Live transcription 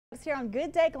us here on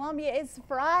Good Day Columbia. It's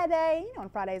Friday. You know, on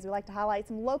Fridays we like to highlight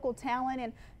some local talent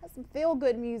and have some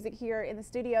feel-good music here in the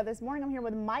studio. This morning I'm here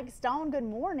with Mike Stone. Good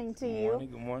morning to you.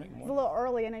 Good morning. It's a little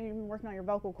early. I know you've been working on your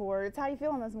vocal cords. How are you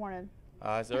feeling this morning?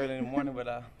 It's early in the morning, but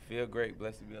I feel great.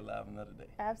 Blessed to be alive another day.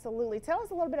 Absolutely. Tell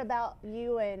us a little bit about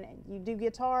you. And you do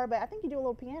guitar, but I think you do a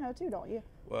little piano too, don't you?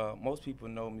 Well, most people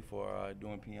know me for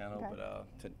doing piano, but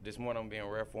this morning I'm being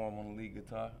rare form on the lead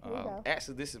guitar.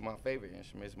 Actually, this is my favorite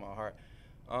instrument. It's my heart.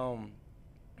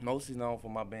 Mostly known for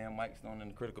my band, Mike Stone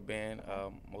and the Critical Band.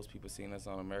 Most people seen us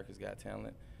on America's Got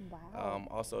Talent. Wow.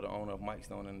 Also the owner of Mike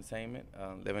Stone Entertainment,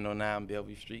 1109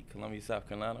 Bellevue Street, Columbia, South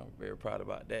Carolina. Very proud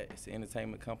about that. It's an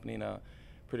entertainment company, and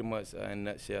pretty much in a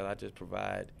nutshell, I just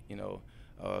provide,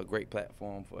 a great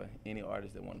platform for any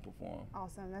artist that want to perform.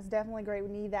 Awesome. That's definitely great. We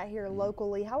need that here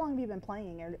locally. How long have you been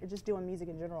playing, or just doing music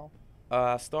in general?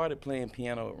 I started playing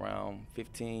piano around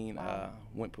 15.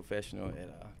 Went professional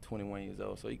at 21 years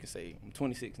old. So you can say I'm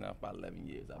 26 now. For about 11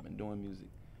 years I've been doing music.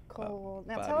 Cool.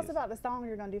 Now tell us about the song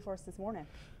you're going to do for us this morning.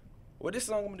 Well, this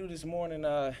song I'm going to do this morning,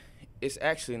 it's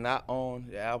actually not on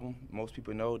the album. Most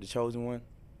people know, The Chosen One.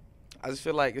 I just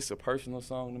feel like it's a personal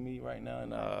song to me right now,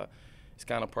 and it's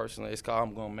kind of personal. It's called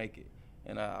I'm Gonna Make It.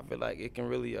 And I feel like it can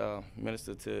really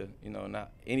minister to,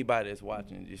 not anybody that's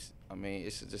watching. It's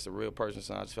just a real personal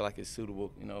song. I just feel like it's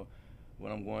suitable,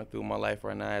 what I'm going through in my life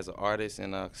right now as an artist.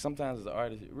 And sometimes as an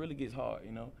artist, it really gets hard,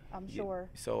 I'm sure.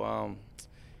 So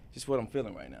just what I'm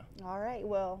feeling right now. All right.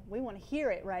 Well, we want to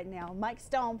hear it right now. Mike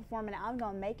Stone performing I'm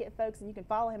Gonna Make It, folks. And you can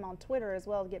follow him on Twitter as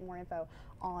well to get more info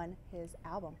on his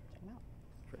album. Check him out.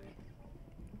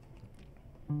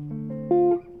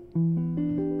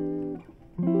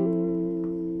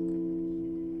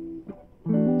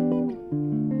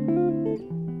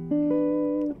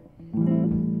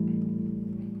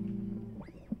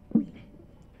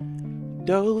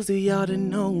 Those of y'all that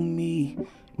know me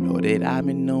know that I've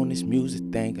been on this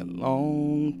music thing a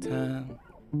long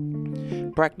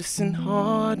time. Practicing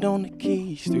hard on the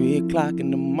keys, 3 o'clock in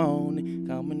the morning,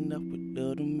 coming up with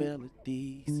other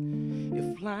melodies.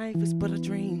 If life is but a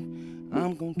dream,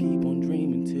 I'm gonna keep on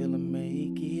dreaming till I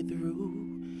make it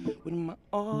through. With my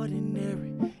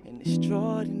ordinary and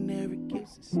extraordinary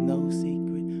gifts, it's no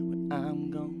secret what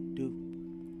I'm gonna do.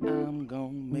 I'm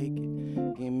gonna make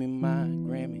it. Give me my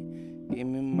Grammy. Give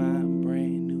me my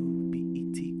brand new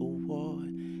BET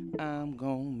award. I'm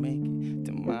gonna make it.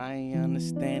 To my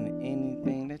understanding,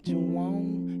 anything that you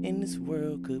want in this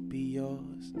world could be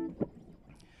yours.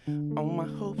 All my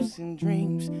hopes and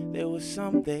dreams, there will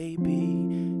someday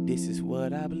be. This is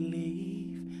what I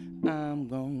believe. I'm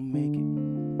gonna make it.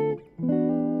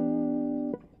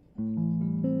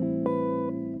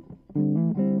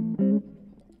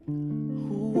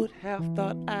 Who would have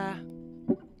thought I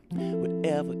would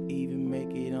ever even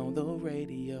make it on the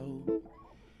radio?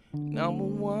 Number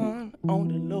 1 on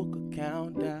the local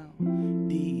countdown.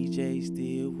 DJ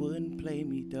still wouldn't play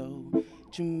me though.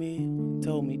 Jamil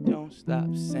told me don't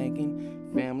stop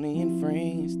singing. Family and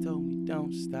friends told me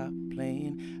don't stop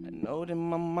playing. I know that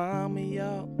my mama,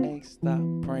 y'all ain't stop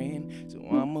praying. So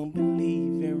I'ma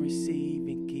believe and receive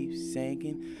and keep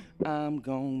singing. I'm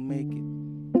gonna make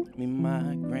it. Give me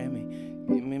my Grammy.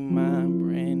 Give me my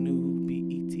brand new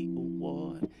BET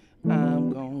award. I'm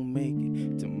gonna make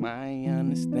it. To my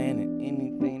understanding,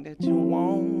 anything that you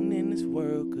want in this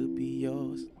world could be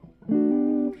yours.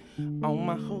 All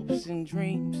my hopes and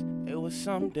dreams, it will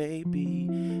someday be.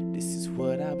 This is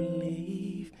what I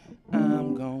believe.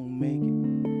 I'm gonna make it.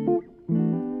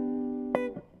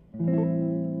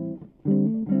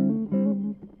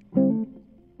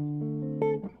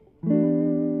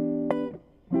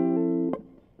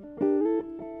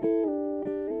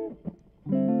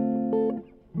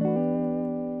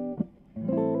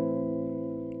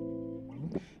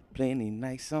 Plenty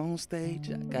nights on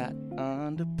stage, I got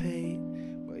underpaid,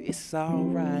 but it's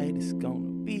alright, it's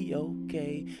gonna be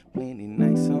okay. Plenty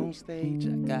nights on stage,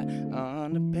 I got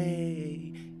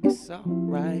underpaid, it's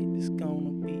alright, it's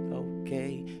gonna be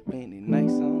okay. Plenty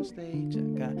nights on stage, I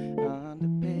got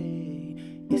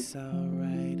underpaid, it's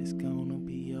alright, it's gonna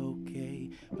be okay.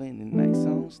 Plenty nights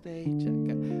on stage, I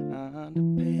got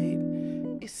underpaid,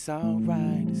 it's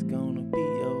alright, it's gonna be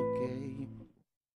okay.